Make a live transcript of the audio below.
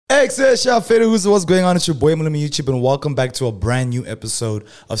What's going on? It's your boy Malome YouTube, and welcome back to a brand new episode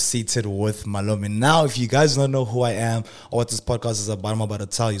of Seated with Malome. Now, if you guys don't know who I am or what this podcast is about, I'm about to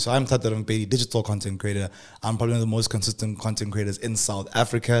tell you. So I'm Tata Baby, digital content creator. I'm probably one of the most consistent content creators in South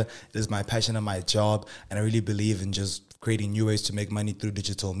Africa. It is my passion and my job, and I really believe in just creating new ways to make money through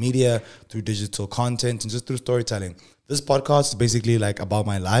digital media, through digital content, and just through storytelling. This podcast is basically like about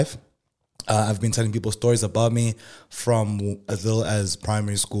my life. I've been telling people stories about me from as little as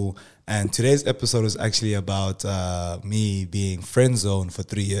primary school. And today's episode is actually about me being friend zoned for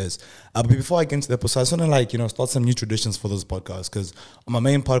 3 years. But before I get into the episode, I just want to start some new traditions for this podcast. Because on my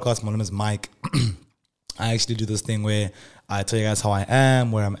main podcast, my name is Mike. I actually do this thing where I tell you guys how I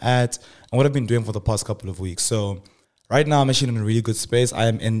am, where I'm at, and what I've been doing for the past couple of weeks. So right now, I'm actually in a really good space. I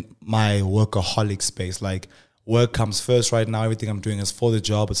am in my workaholic space. Like, work comes first right now. Everything I'm doing is for the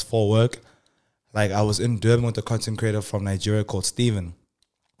job. It's for work. Like, I was in Durban with a content creator from Nigeria called Steven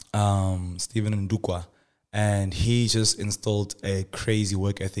Ndukwa, and he just instilled a crazy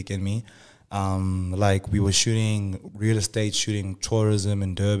work ethic in me. We were shooting real estate, shooting tourism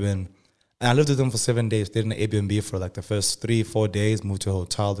in Durban, and I lived with him for 7 days. Stayed in an Airbnb for like the first 3-4 days, moved to a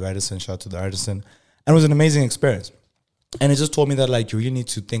hotel, the Radisson, shout out to the Radisson, and it was an amazing experience. And it just taught me that you really need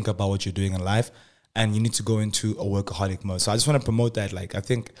to think about what you're doing in life, and you need to go into a workaholic mode. So I just want to promote that. I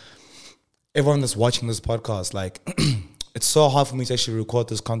think everyone that's watching this podcast, it's so hard for me to actually record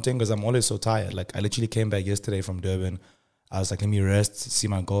this content because I'm always so tired. I literally came back yesterday from Durban. I was like, let me rest, see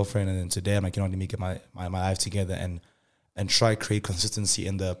my girlfriend. And then today I'm like, let me get my life together and try create consistency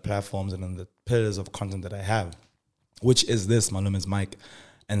in the platforms and in the pillars of content that I have, which is this, Malome's Mike,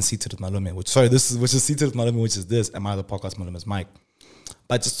 and Seated with Malome, which is Seated with Malome, which is this, and my other podcast, Malome's Mike.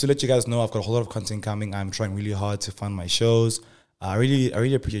 But just to let you guys know, I've got a whole lot of content coming. I'm trying really hard to fund my shows. I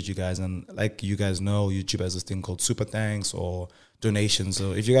really appreciate you guys, and like you guys know, YouTube has this thing called super thanks or donations.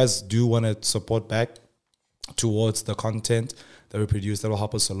 So if you guys do want to support back towards the content that we produce, that will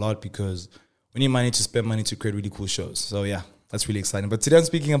help us a lot because we need money to spend money to create really cool shows. So yeah, that's really exciting. But today I'm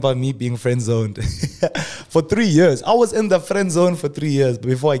speaking about me being friend zoned for 3 years. I was in the friend zone for 3 years. But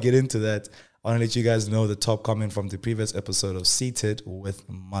before I get into that, I want to let you guys know the top comment from the previous episode of Seated with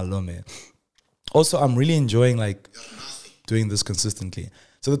Malome. Also, I'm really enjoying doing this consistently.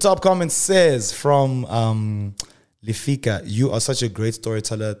 So the top comment says from Lifika, you are such a great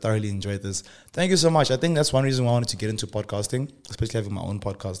storyteller. Thoroughly enjoyed this. Thank you so much. I think that's one reason why I wanted to get into podcasting, especially having my own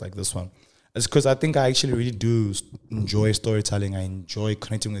podcast like this one. It's because I think I actually really do enjoy storytelling. I enjoy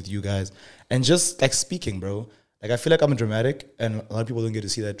connecting with you guys and just speaking, bro. I feel like I'm dramatic, and a lot of people don't get to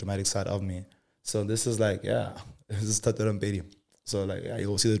see that dramatic side of me. So this is this is Tata Baby. So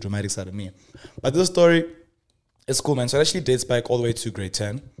you'll see the dramatic side of me. But this story, it's cool, man. So it actually dates back all the way to grade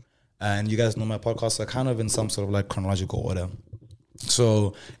 10. And you guys know my podcasts are kind of in some sort of chronological order.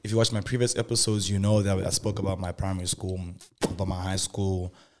 So if you watch my previous episodes, you know that I spoke about my primary school, about my high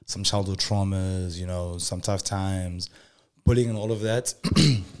school, some childhood traumas, some tough times, bullying and all of that.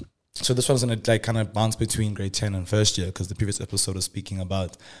 So this one's going to kind of bounce between grade 10 and first year because the previous episode was speaking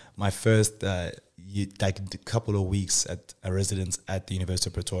about my first couple of weeks at a residence at the University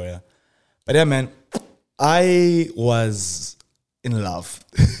of Pretoria. But yeah, man, I was in love.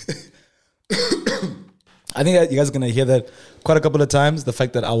 I think that you guys are going to hear that quite a couple of times, the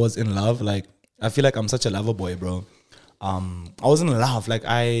fact that I was in love. I feel like I'm such a lover boy, bro. I was in love.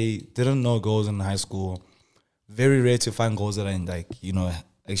 I didn't know girls in high school. Very rare to find girls that I,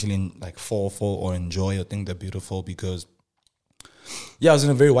 actually fall for or enjoy or think they're beautiful because, I was in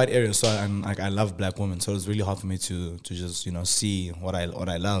a very white area. So I love black women. So it was really hard for me to just, see what I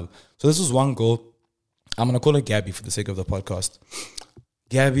love. So this was one girl. I'm going to call her Gabby for the sake of the podcast.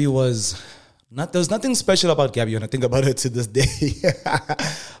 Gabby was there's nothing special about Gabby when I think about her to this day.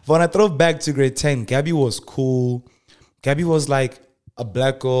 But when I throw back to grade 10, Gabby was cool. Gabby was a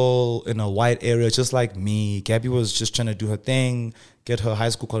black girl in a white area, just like me. Gabby was just trying to do her thing, get her high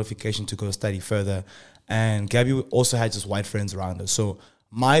school qualification to go study further. And Gabby also had just white friends around her. So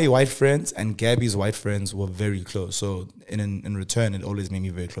my white friends and Gabby's white friends were very close. So in return, it always made me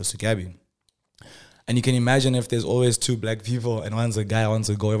very close to Gabby. And you can imagine if there's always two black people and one's a guy, one's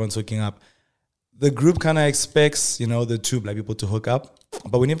a girl, everyone's hooking up. The group kind of expects, the two black people to hook up,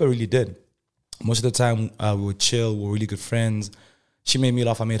 but we never really did. Most of the time, we would chill, we were really good friends. She made me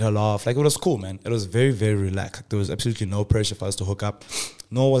laugh, I made her laugh. It was cool, man. It was very, very relaxed. There was absolutely no pressure for us to hook up,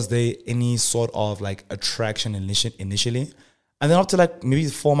 nor was there any sort of attraction initially. And then after maybe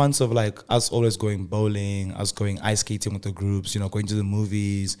 4 months of us always going bowling, us going ice skating with the groups, going to the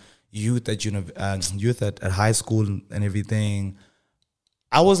movies, youth at high school and everything,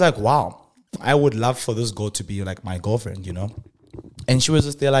 I was wow, I would love for this girl to be my girlfriend, And she was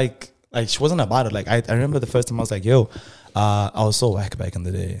just there like she wasn't about it. Like I remember the first time I was like, yo, I was so whack back in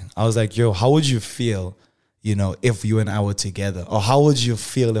the day. I was like, yo, how would you feel, you know, if you and I were together? Or how would you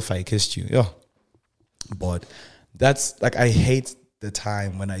feel if I kissed you? Yo, but that's like, I hate the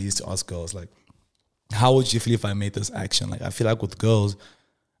time when I used to ask girls, like, how would you feel if I made this action? Like, I feel like with girls,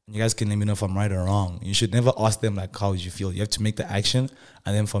 you guys can let me know if I'm right or wrong. You should never ask them, like, how would you feel? You have to make the action,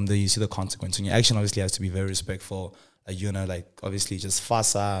 and then from there, you see the consequence. And your action obviously has to be very respectful. Like, you're gonna, like, obviously just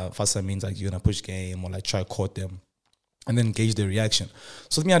fasa. Fasa means, like, you're gonna push game or, like, try to court them and then gauge their reaction.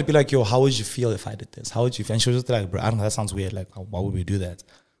 So with me, I'd be like, yo, how would you feel if I did this? How would you feel? And she was just like, bro, I don't know, that sounds weird. Like, why would we do that? So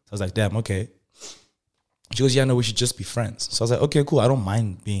I was like, damn, okay. She goes, yeah, no, we should just be friends. So I was like, okay, cool. I don't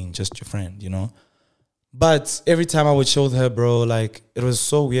mind being just your friend, you know? But every time I would show her, bro, like, it was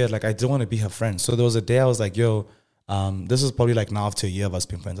so weird. Like, I didn't want to be her friend. So there was a day I was like, yo, this is probably like now after a year of us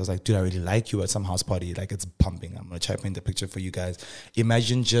being friends. I was like, dude, I really like you at some house party. Like, it's pumping. I'm going to try to paint the picture for you guys.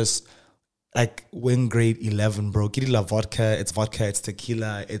 Imagine just, like, we're in grade 11, bro. Kirila vodka, it's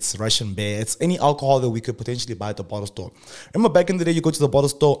tequila, it's Russian beer. It's any alcohol that we could potentially buy at the bottle store. Remember back in the day, you go to the bottle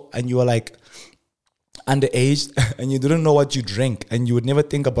store and you were like, underage and you didn't know what you drink and you would never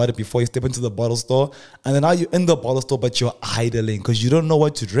think about it before you step into the bottle store, and then now you're in the bottle store but you're idling because you don't know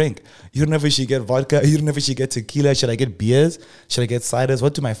what to drink. You don't know if you should get vodka, you don't know if you should get tequila, should I get beers, should I get ciders,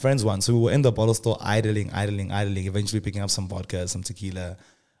 what do my friends want? So we were in the bottle store idling, eventually picking up some vodka, some tequila,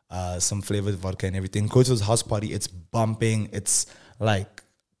 some flavored vodka and everything. Go to this house party, it's bumping, it's like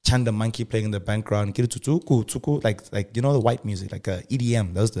Chanda Monkey playing in the background, like you know, the white music, like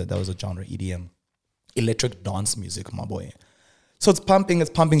EDM. That was a genre, EDM. Electric dance music, my boy. So it's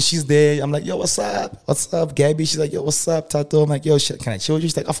pumping. She's there. I'm like, yo, what's up, Gabby? She's like, yo, what's up, Tato? I'm like, yo, can I chill with you?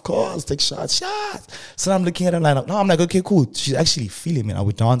 She's like, of course, take shots. So I'm looking at her like, no, I'm like, okay, cool. She's actually feeling me. Now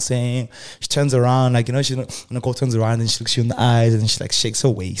we're dancing. She turns around, like, you know, Nicole turns around and she looks you in the eyes and she like shakes her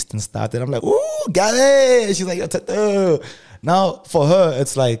waist and stuff. And I'm like, ooh, Gabby. She's like, yo, Tato. Now for her,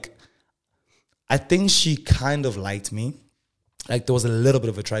 it's like, I think she kind of liked me. Like, there was a little bit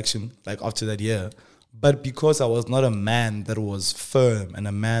of attraction, like, after that year. But because I was not a man that was firm and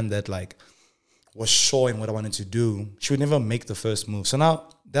a man that, like, was showing what I wanted to do, she would never make the first move. So now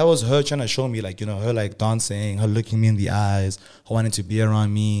that was her trying to show me, like, you know, her, like, dancing, her looking me in the eyes, her wanting to be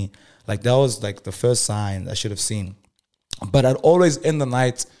around me. Like, that was, like, the first sign I should have seen. But I'd always end the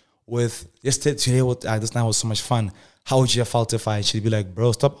night with, today, this night was so much fun. How would you have felt if I? She'd be like,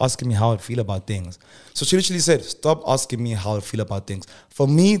 bro, stop asking me how I feel about things. So she literally said, stop asking me how I feel about things. For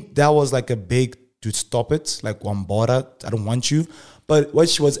me, that was like a big, dude, stop it. Like, Wambora, I don't want you. But what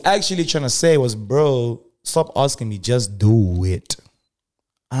she was actually trying to say was, bro, stop asking me, just do it.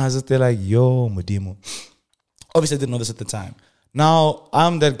 And I was just there like, yo, Mudimu. Obviously, I didn't know this at the time. Now,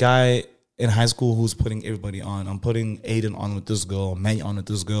 I'm that guy in high school who's putting everybody on. I'm putting Aiden on with this girl, May on with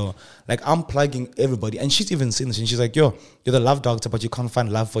this girl. Like, I'm plugging everybody. And she's even seen this. And she's like, yo, you're the love doctor, but you can't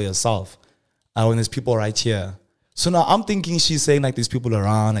find love for yourself. When there's people right here. So now I'm thinking she's saying, like, there's people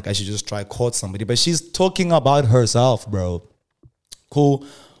around, like, I should just try court somebody. But she's talking about herself, bro. Cool.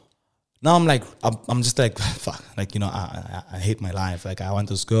 Now I'm like, I'm just like, fuck. Like, you know, I hate my life. Like, I want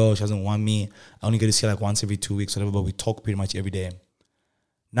this girl. She doesn't want me. I only get to see her, like, once every 2 weeks, whatever. But we talk pretty much every day.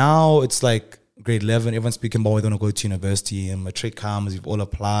 Now it's like grade 11. Everyone's speaking about we're going to go to university. And matric comes. We've all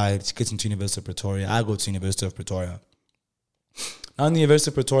applied. She gets into University of Pretoria. I go to University of Pretoria. Now in the University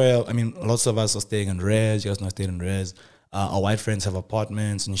of Pretoria, I mean, lots of us are staying in res. You guys know I stayed in res. Our white friends have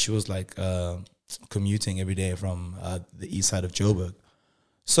apartments, and she was like commuting every day from the east side of Joburg.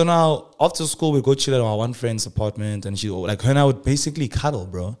 So now after school, we go chill at our one friend's apartment, and she, like, her and I would basically cuddle,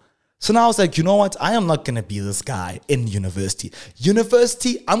 bro. So now I was like, you know what? I am not going to be this guy in university.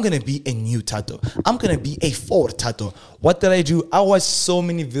 University, I'm going to be a new Tato. I'm going to be a forward Tato. What did I do? I watched so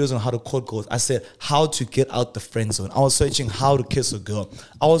many videos on how to court girls. I said, how to get out the friend zone. I was searching how to kiss a girl.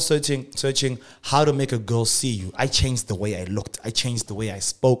 I was searching how to make a girl see you. I changed the way I looked. I changed the way I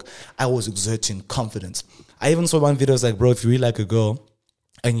spoke. I was exerting confidence. I even saw one video that's like, bro, if you really like a girl,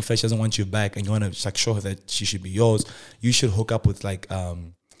 and if she doesn't want you back, and you want to, like, show her that she should be yours, you should hook up with, like,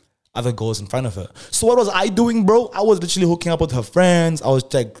 other girls in front of her. So what was I doing, bro? I was literally hooking up with her friends. I was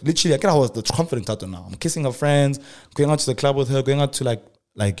like, literally, I was the confident Tato now. I'm kissing her friends, going out to the club with her, going out to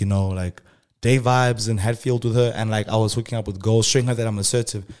like you know, like day vibes in Hatfield with her, and like I was hooking up with girls, showing her that I'm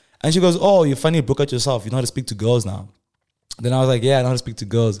assertive. And she goes, oh, you're funny, book out yourself. You know how to speak to girls now. Then I was like, yeah, I know how to speak to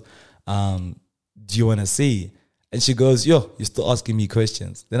girls. Do you want to see? And she goes, yo, you're still asking me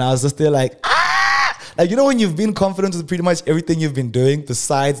questions. Then I was just there like, like, you know, when you've been confident with pretty much everything you've been doing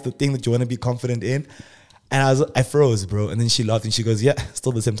besides the thing that you want to be confident in. And I froze, bro. And then she laughed and she goes, yeah,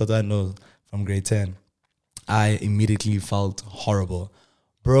 still the same Tato I know from grade 10. I immediately felt horrible.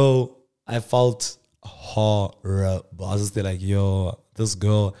 Bro, I felt horrible. I was just there like, yo, this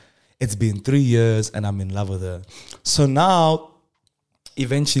girl, it's been 3 years and I'm in love with her. So now,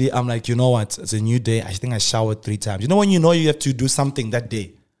 eventually, I'm like, you know what? It's a new day. I think I showered 3 times. You know when you know you have to do something that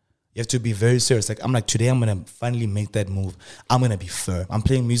day? You have to be very serious. Like, I'm like, today I'm going to finally make that move. I'm going to be firm. I'm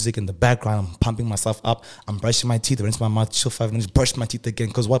playing music in the background. I'm pumping myself up. I'm brushing my teeth, rinse my mouth, chill 5 minutes, brush my teeth again.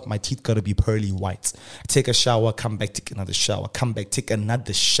 Because what? My teeth got to be pearly white. Take a shower, come back, take another shower. Come back, take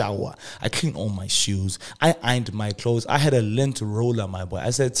another shower. I clean all my shoes. I ironed my clothes. I had a lint roller, my boy.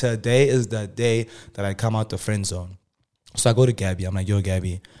 I said, today is the day that I come out the friend zone. So I go to Gabby. I'm like, yo,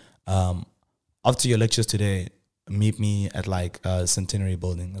 Gabby, after your lectures today, meet me at like Centenary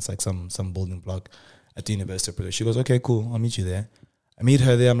building. It's like some building block at the University of Pretoria. She goes, okay, cool. I'll meet you there. I meet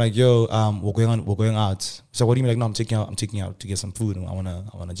her there. I'm like, yo, we're going out. So what do you mean? Like, no, I'm taking you out to get some food and I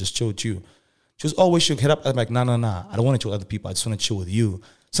wanna just chill with you. She goes, oh, we should head up. I'm like, nah. I don't want to chill with other people. I just want to chill with you.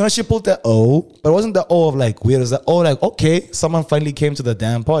 So now she pulled that O, but it wasn't the O of like weird. It was the O like, okay, someone finally came to the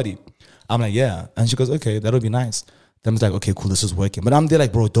damn party. I'm like, yeah. And she goes, okay, that'll be nice. Then it's like, okay, cool, this is working. But I'm there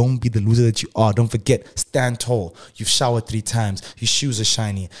like, bro, don't be the loser that you are. Don't forget, stand tall. You've showered 3 times. Your shoes are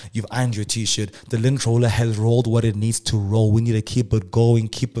shiny. You've ironed your t-shirt. The lint roller has rolled what it needs to roll. We need to keep it going,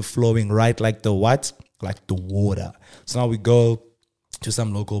 keep it flowing, right? Like the what? Like the water. So now we go to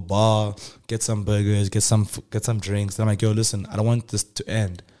some local bar, get some burgers, get some drinks. Then I'm like, yo, listen, I don't want this to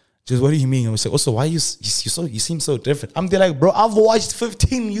end. She goes, what do you mean? I was like, also, why you seem so different? I'm there like, bro, I've watched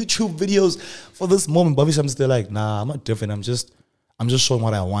 15 YouTube videos for this moment. But obviously I'm just there like, nah, I'm not different. I'm just showing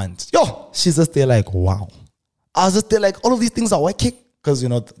what I want. Yo, she's just there like, wow. I was just there like, all of these things are working. Because, you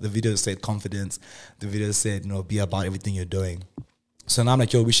know, the video said confidence. The video said, you know, be about everything you're doing. So now I'm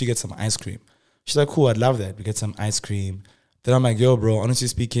like, yo, we should get some ice cream. She's like, cool, I'd love that. We get some ice cream. Then I'm like, yo, bro, honestly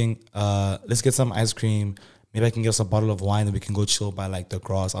speaking, let's get some ice cream. Maybe I can get us a bottle of wine and we can go chill by like the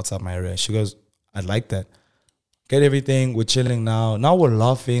grass outside my area. She goes, I'd like that. Get everything. We're chilling now. Now we're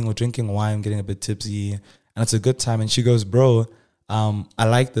laughing. We're drinking wine, getting a bit tipsy. And it's a good time. And she goes, bro, I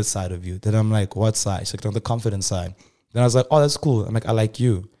like this side of you. Then I'm like, what side? She's like, on the confident side. Then I was like, oh, that's cool. I'm like, I like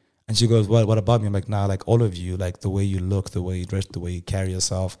you. And she goes, what about me? I'm like, nah, I like all of you. Like the way you look, the way you dress, the way you carry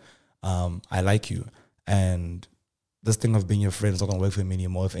yourself. I like you. And this thing of being your friend is not going to work for me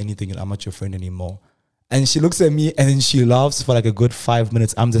anymore. If anything, I'm not your friend anymore. And she looks at me and then she laughs for like a good 5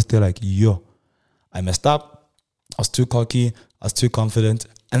 minutes. I'm just there like, yo, I messed up. I was too cocky. I was too confident.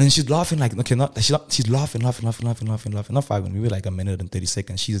 And then she's laughing like, okay, she's laughing. Not 5 minutes, maybe like a minute and 30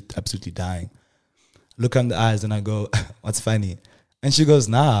 seconds. She's absolutely dying. Look in the eyes and I go, what's funny? And she goes,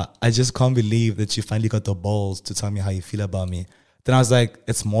 nah, I just can't believe that you finally got the balls to tell me how you feel about me. Then I was like,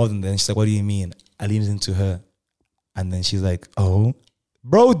 it's more than that. And she's like, what do you mean? I leaned into her. And then she's like, oh,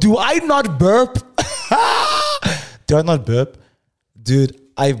 bro, do I not burp? Do I not burp? Dude,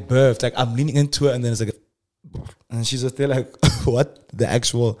 I burped. Like, I'm leaning into it and then it's like, and she's just there like, what the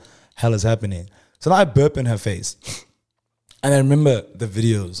actual hell is happening? So now I burp in her face. And I remember the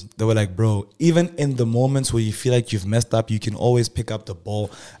videos. They were like, bro, even in the moments where you feel like you've messed up, you can always pick up the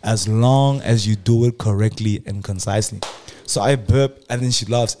ball as long as you do it correctly and concisely. So I burp and then she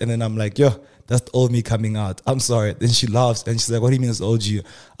laughs. And then I'm like, yo, that's the old me coming out. I'm sorry. Then she laughs and she's like, what do you mean it's old you?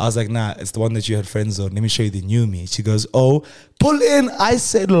 I was like, nah, it's the one that you had friend zone. Let me show you the new me. She goes, oh, pull in. I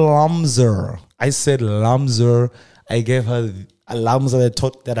said Lamzer. I gave her a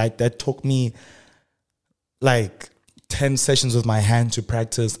Lamzer that took me like 10 sessions with my hand to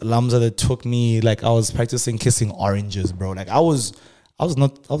practice. Lamza that took me like I was practicing kissing oranges, bro. Like I was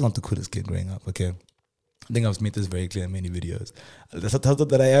not the coolest kid growing up, okay? I think I've made this very clear in many videos. The Tata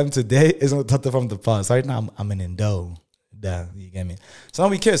that I am today is not Tata from the past. Right now, I'm an Indo. Duh, you get me? So now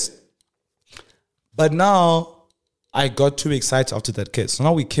we kiss. But now, I got too excited after that kiss. So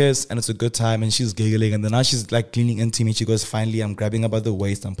now we kiss, and it's a good time, and she's giggling, and then now she's like leaning into me. She goes, finally, I'm grabbing her by the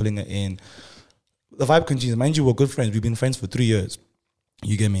waist. I'm pulling her in. The vibe continues. Mind you, we're good friends. We've been friends for 3 years.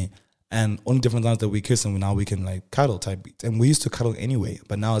 You get me? And only different times that we kiss, and now we can like cuddle type beat. And we used to cuddle anyway,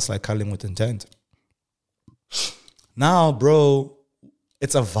 but now it's like cuddling with intent. Now, bro,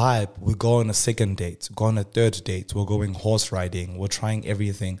 it's a vibe. We go on a second date, go on a third date. We're going horse riding. We're trying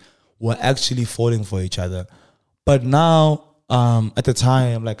everything. We're actually falling for each other. But now, at the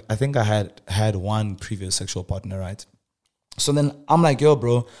time, like I think I had one previous sexual partner, right? So then I'm like, yo,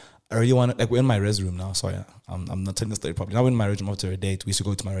 bro, I really want to, like, we're in my res room now. Sorry, I'm not telling the story properly. Now we're in my res room after a date. We used to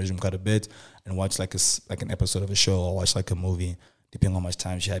go to my res room quite a bit and watch like an episode of a show or watch like a movie, depending on how much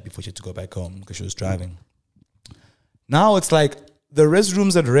time she had before she had to go back home because she was driving. Now it's like the res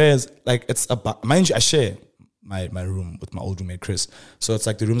rooms at res, like it's about, mind you, I share. my room with my old roommate Chris. So it's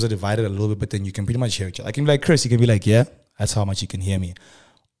like the rooms are divided a little bit, but then you can pretty much hear each other. I can be like, Chris, you can be like, yeah, that's how much you can hear me.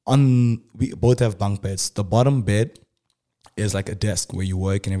 We both have bunk beds. The bottom bed is like a desk where you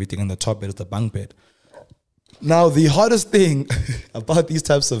work and everything, and the top bed is the bunk bed. Now, the hardest thing about these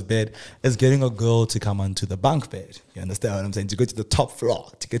types of bed is getting a girl to come onto the bunk bed. You understand what I'm saying? To go to the top floor,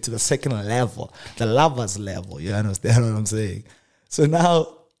 to get to the second level, the lover's level. You understand what I'm saying? So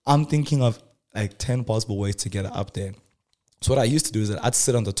now I'm thinking of like 10 possible ways to get her up there. So what I used to do is that I'd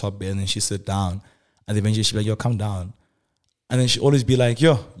sit on the top bed and then she'd sit down. And eventually she'd be like, yo, come down. And then she'd always be like,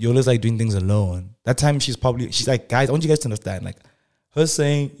 yo, you're always like doing things alone. That time she's like, guys, I want you guys to understand, like, her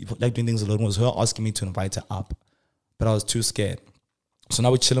saying you like doing things alone was her asking me to invite her up. But I was too scared. So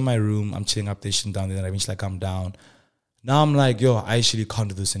now we chill in my room. I'm chilling up there, chilling down there. And I eventually come down. Now I'm like, yo, I actually can't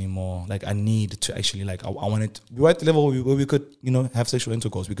do this anymore. Like, I need to actually, like, I wanted, we were at the level where we could, have sexual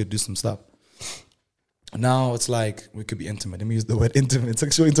intercourse. We could do some stuff. Now it's like, we could be intimate. Let me use the word intimate.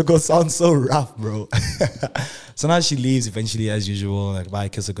 Sexual intercourse sounds so rough, bro. So now she leaves eventually as usual. Like, bye,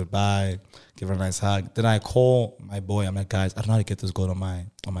 kiss her goodbye, give her a nice hug. Then I call my boy. I'm like, guys, I don't know how to get this girl on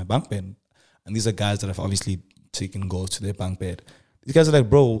my bunk bed. And these are guys that have obviously taken girls to their bunk bed. These guys are like,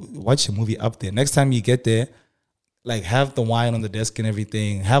 bro, watch a movie up there. Next time you get there, like, have the wine on the desk and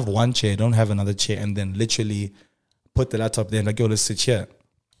everything. Have one chair, don't have another chair. And then literally put the laptop there and like, yo, let's sit here.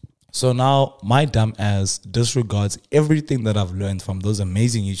 So now my dumb ass disregards everything that I've learned from those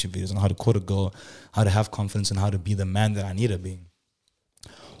amazing YouTube videos on how to court a girl, how to have confidence, and how to be the man that I need to be.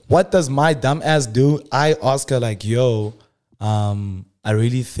 What does my dumb ass do? I ask her like, yo, I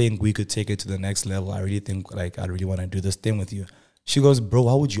really think we could take it to the next level. I really think, like, I really want to do this thing with you. She goes, bro,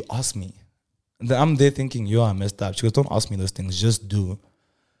 why would you ask me? And then I'm there thinking, yo, I messed up. She goes, don't ask me those things, just do.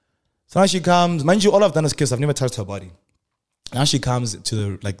 So now she comes. Mind you, all I've done is kiss. I've never touched her body. Now she comes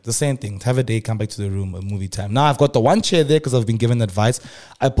to the same thing. Have a day, come back to the room, a movie time. Now I've got the one chair there because I've been given advice.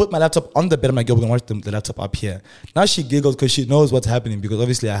 I put my laptop on the bed. I'm like, yo, we're going to watch the laptop up here. Now she giggles because she knows what's happening because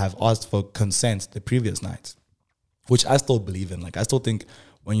obviously I have asked for consent the previous night, which I still believe in. Like, I still think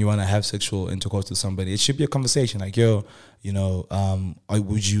when you want to have sexual intercourse with somebody, it should be a conversation. Like, yo,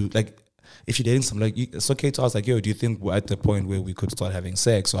 would you, like, if you're dating someone, like, it's okay to ask, like, yo, do you think we're at the point where we could start having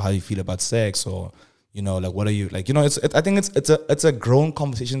sex? Or how do you feel about sex? Or, like, what are you, like, I think it's a grown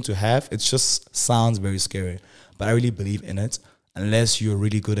conversation to have. It just sounds very scary. But I really believe in it. Unless you're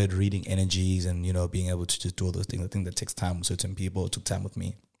really good at reading energies and, being able to just do all those things. I think that takes time with certain people. It took time with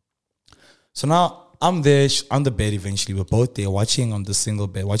me. So now I'm there on the bed eventually. We're both there watching on the single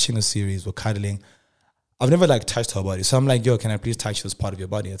bed, watching a series. We're cuddling. I've never, like, touched her body. So I'm like, yo, can I please touch this part of your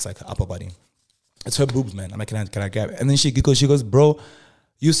body? It's like her upper body. It's her boobs, man. I'm like, can I grab it? And then she goes, bro,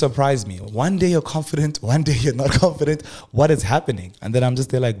 you surprise me. One day you're confident, one day you're not confident. What is happening? And then I'm just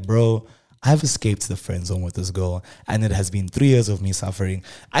there like, bro, I've escaped the friend zone with this girl, and it has been 3 years of me suffering.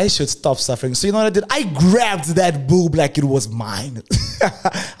 I should stop suffering. So you know what I did? I grabbed that boob like it was mine.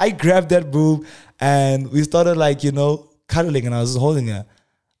 I grabbed that boob, and we started, like, cuddling, and I was just holding her.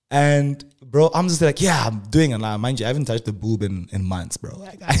 And, bro, I'm just like, yeah, I'm doing it now. Mind you, I haven't touched the boob in months, bro.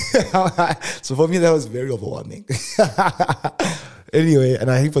 So for me, that was very overwhelming. Anyway, and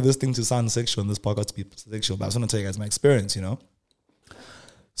I hate for this thing to sound sexual and this podcast to be sexual, but I just want to tell you guys my experience,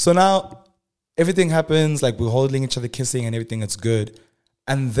 So now everything happens, like, we're holding each other, kissing, and everything, it's good.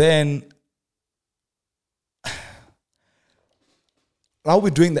 And then now we're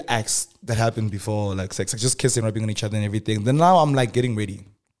doing the acts that happened before, like sex, like just kissing, rubbing on each other and everything. Then now I'm, like, getting ready.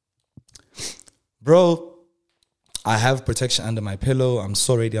 Bro, I have protection under my pillow. I'm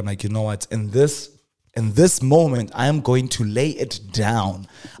so ready. I'm like, you know what? In this moment, I am going to lay it down.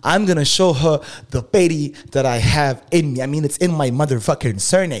 I'm going to show her the petty that I have in me. I mean, it's in my motherfucking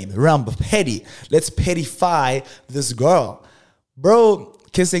surname, Rumba Petty. Let's pettify this girl. Bro,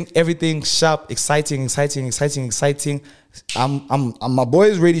 kissing, everything, sharp, exciting. My boy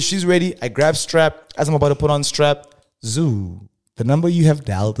is ready. She's ready. I grab strap. As I'm about to put on strap, zoo. The number you have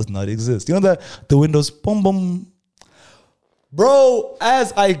dialed does not exist. You know the Windows, boom, boom. Bro,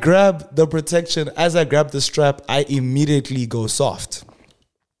 as I grab the protection, as I grab the strap, I immediately go soft.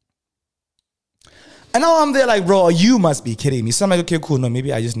 And now I'm there like, bro, you must be kidding me. So I'm like, okay, cool. No,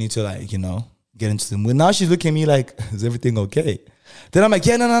 maybe I just need to, like, get into the mood. Now she's looking at me like, is everything okay? Then I'm like,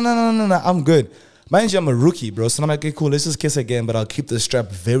 yeah, no, I'm good. Mind you, I'm a rookie, bro. So I'm like, okay, cool, let's just kiss again, but I'll keep the strap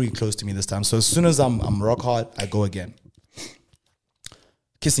very close to me this time. So as soon as I'm rock hard, I go again.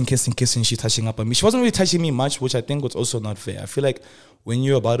 Kissing, she's touching up on me. She wasn't really touching me much, which I think was also not fair. I feel like when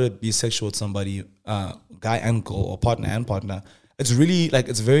you're about to be sexual with somebody, guy and girl, or partner and partner, it's really like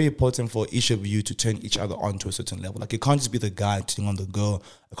it's very important for each of you to turn each other on to a certain level. Like it can't just be the guy turning on the girl.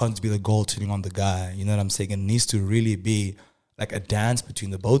 It can't just be the girl turning on the guy. You know what I'm saying? It needs to really be like a dance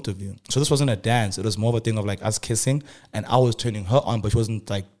between the both of you. So this wasn't a dance. It was more of a thing of like us kissing and I was turning her on, but she wasn't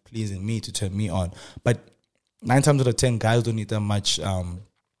like pleasing me to turn me on. But 9 times out of 10, guys don't need that much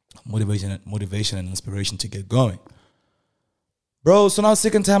motivation and inspiration to get going. Bro, so now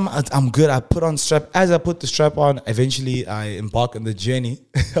second time, I'm good. I put on strap. As I put the strap on, eventually I embark on the journey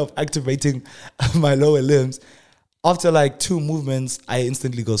of activating my lower limbs. After like 2 movements, I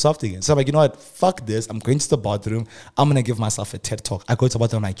instantly go soft again. So I'm like, you know what? Fuck this. I'm going to the bathroom. I'm going to give myself a TED talk. I go to the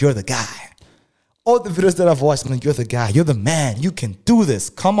bathroom. I'm like, you're the guy. All the videos that I've watched, I'm like, you're the guy. You're the man. You can do this.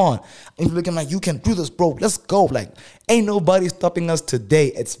 Come on. And you're looking like, you can do this, bro. Let's go. Like, ain't nobody stopping us today.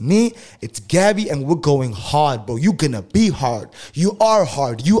 It's me. It's Gabby. And we're going hard, bro. You're going to be hard. You are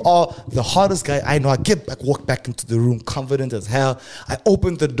hard. You are the hardest guy I know. I get back, walk back into the room, confident as hell. I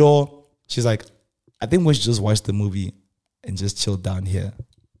open the door. She's like, I think we should just watch the movie and just chill down here.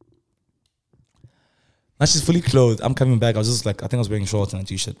 Now she's fully clothed. I'm coming back. I was just like, I think I was wearing shorts and a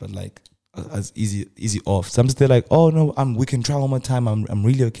t-shirt, but like, I was easy off. So I'm just there like, oh no, we can try one more time. I'm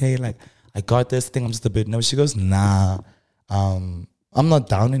really okay. Like, I got this thing. I'm just a bit nervous. She goes, nah, I'm not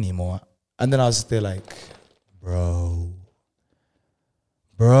down anymore. And then I was just there like, bro.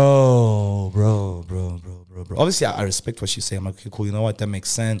 Obviously, I respect what she's saying. I'm like, okay, cool. You know what? That makes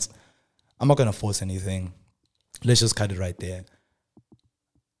sense. I'm not gonna force anything. Let's just cut it right there.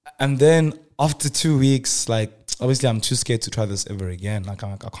 And then after 2 weeks, like, obviously I'm too scared to try this ever again. Like,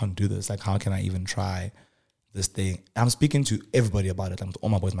 I can't do this. Like, how can I even try this thing? I'm speaking to everybody about it. I'm to all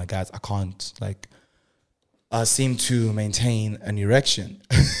my boys, my guys. I can't, like, seem to maintain an erection.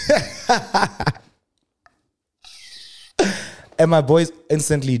 And my boys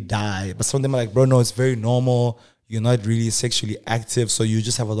instantly die. But some of them are like, bro, no, it's very normal. You're not really sexually active, so you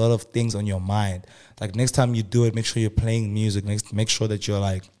just have a lot of things on your mind. Like, next time you do it, make sure you're playing music. Make sure that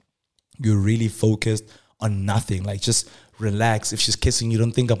you're really focused on nothing. Like, just relax. If she's kissing, you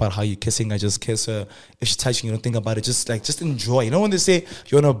don't think about how you're kissing her. Just kiss her. If she's touching, you don't think about it. Just enjoy. You know when they say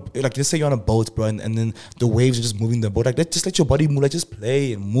let's say you're on a boat, bro, and then the waves are just moving the boat. Like, just let your body move. Like, just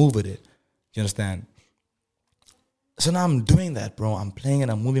play and move with it. You understand? So now I'm doing that, bro. I'm playing and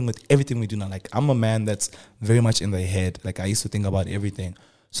I'm moving with everything we do now. Like, I'm a man that's very much in the head. Like, I used to think about everything.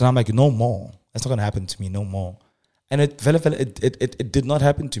 So now I'm like, no more. That's not going to happen to me, no more. And it did not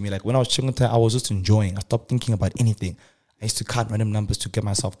happen to me. Like, when I was chilling with her, I was just enjoying. I stopped thinking about anything. I used to count random numbers to get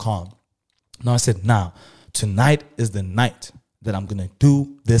myself calm. Now I said, nah, tonight is the night that I'm going to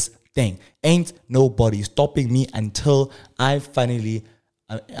do this thing. Ain't nobody stopping me until I finally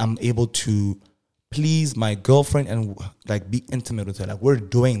am able to please my girlfriend and like be intimate with her. Like, we're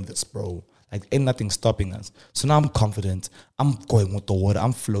doing this, bro. Like, ain't nothing stopping us. So now I'm confident. I'm going with the water.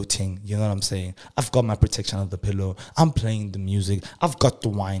 I'm floating. You know what I'm saying? I've got my protection under the pillow. I'm playing the music. I've got the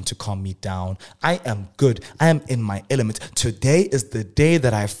wine to calm me down. I am good. I am in my element. Today is the day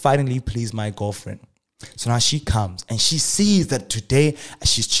that I finally please my girlfriend. So now she comes and she sees that today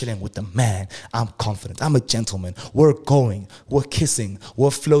she's chilling with the man. I'm confident. I'm a gentleman. We're going. We're kissing.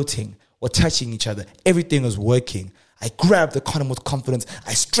 We're floating. We're touching each other. Everything is working. I grabbed the condom with confidence.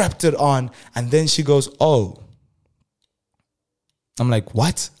 I strapped it on. And then she goes, oh. I'm like,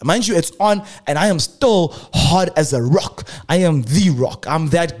 what? Mind you, it's on and I am still hard as a rock. I am the rock. I'm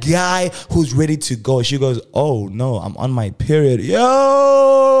that guy who's ready to go. She goes, oh, no, I'm on my period. Yo!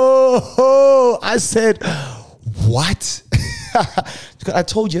 I said, what? I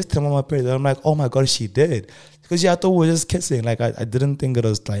told you yesterday I'm on my period. I'm like, oh, my God, she did. Because, yeah, I thought we were just kissing. Like, I didn't think it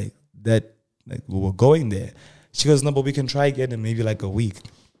was like that, like we were going there. She goes, no, but we can try again in maybe like a week.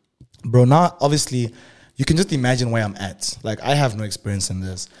 Bro, now, obviously, you can just imagine where I'm at. Like, I have no experience in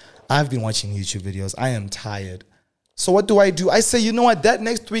this. I've been watching YouTube videos. I am tired. So what do? I say, you know what? That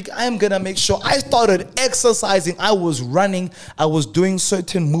next week, I am going to make sure I started exercising. I was running. I was doing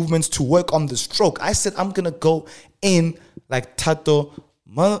certain movements to work on the stroke. I said, I'm going to go in like Tato,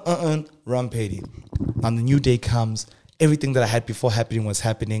 Rampedi. And the new day comes. Everything that I had before happening was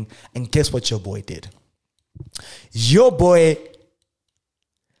happening. And guess what your boy did? Your boy,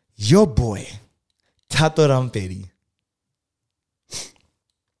 Tato Rampedi,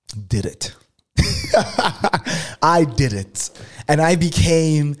 did it. I did it. And I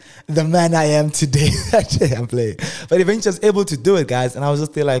became the man I am today. I'm playing. But eventually I was able to do it, guys. And I was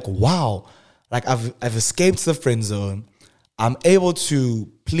just there like, wow. Like, I've escaped the friend zone. I'm able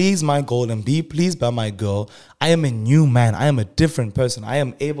to please my goal and be pleased by my girl. I am a new man. I am a different person. I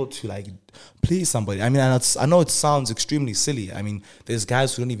am able to like please somebody. I mean, I know it sounds extremely silly. I mean, there's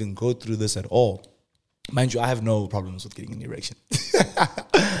guys who don't even go through this at all. Mind you, I have no problems with getting an erection.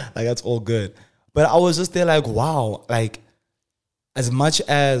 Like, that's all good. But I was just there like, wow, like, as much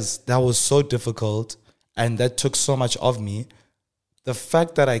as that was so difficult and that took so much of me, the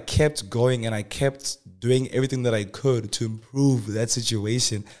fact that I kept going and I kept doing everything that I could to improve that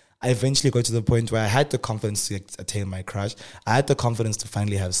situation, I eventually got to the point where I had the confidence to attain my crush. I had the confidence to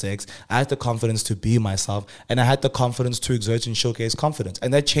finally have sex. I had the confidence to be myself. And I had the confidence to exert and showcase confidence.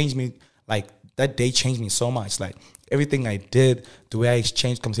 And that changed me, like, that day changed me so much. Like, everything I did, the way I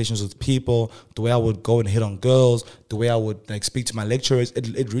exchanged conversations with people, the way I would go and hit on girls, the way I would like speak to my lecturers,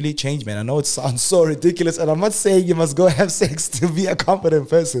 it really changed, man. I know it sounds so ridiculous, and I'm not saying you must go have sex to be a confident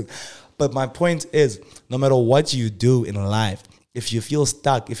person. But my point is, no matter what you do in life, if you feel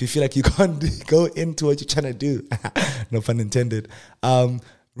stuck, if you feel like you can't go into what you're trying to do, no pun intended,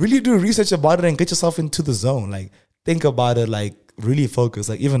 really do research about it and get yourself into the zone. Like, think about it, like, really focus.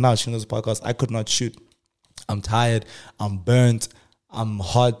 Like, even now, shooting this podcast, I could not shoot. I'm tired, I'm burnt, I'm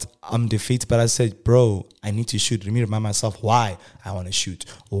hot, I'm defeated. But I said, bro, I need to shoot. Let me remind myself why I want to shoot,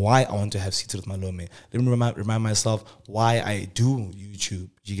 why I want to have seated with Malome. Let me remind myself why I do YouTube.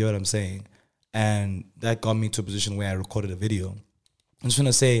 You get what I'm saying? And that got me to a position where I recorded a video. I'm just going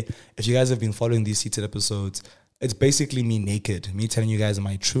to say, if you guys have been following these seated episodes, it's basically me naked, me telling you guys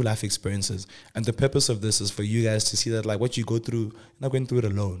my true life experiences. And the purpose of this is for you guys to see that, like, what you go through, you're not going through it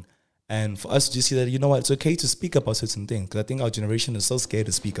alone. And for us to just see that, you know what, it's okay to speak about certain things. Because I think our generation is so scared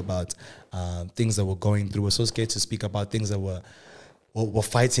to speak about things that we're going through. We're so scared to speak about things that we're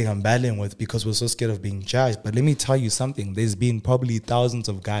fighting and battling with because we're so scared of being judged. But let me tell you something. There's been probably thousands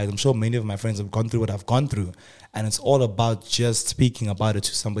of guys. I'm sure many of my friends have gone through what I've gone through. And it's all about just speaking about it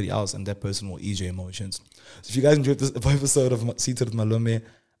to somebody else, and that person will ease your emotions. So if you guys enjoyed this episode of Seated with Malome,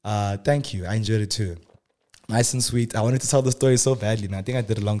 thank you. I enjoyed it too. Nice and sweet. I wanted to tell the story so badly, man. I think I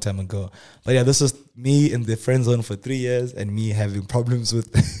did a long time ago. But yeah, this was me in the friend zone for 3 years and me having problems with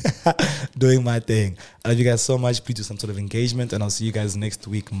doing my thing. I love you guys so much. Please do some sort of engagement, and I'll see you guys next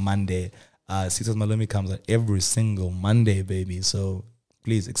week, Monday. Seated with Malome comes out every single Monday, baby. So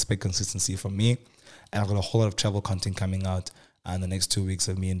please expect consistency from me. And I've got a whole lot of travel content coming out in the next 2 weeks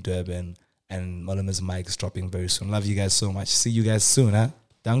of me in Durban. And Malome's mic is dropping very soon. Love you guys so much. See you guys soon, huh?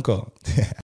 Danko.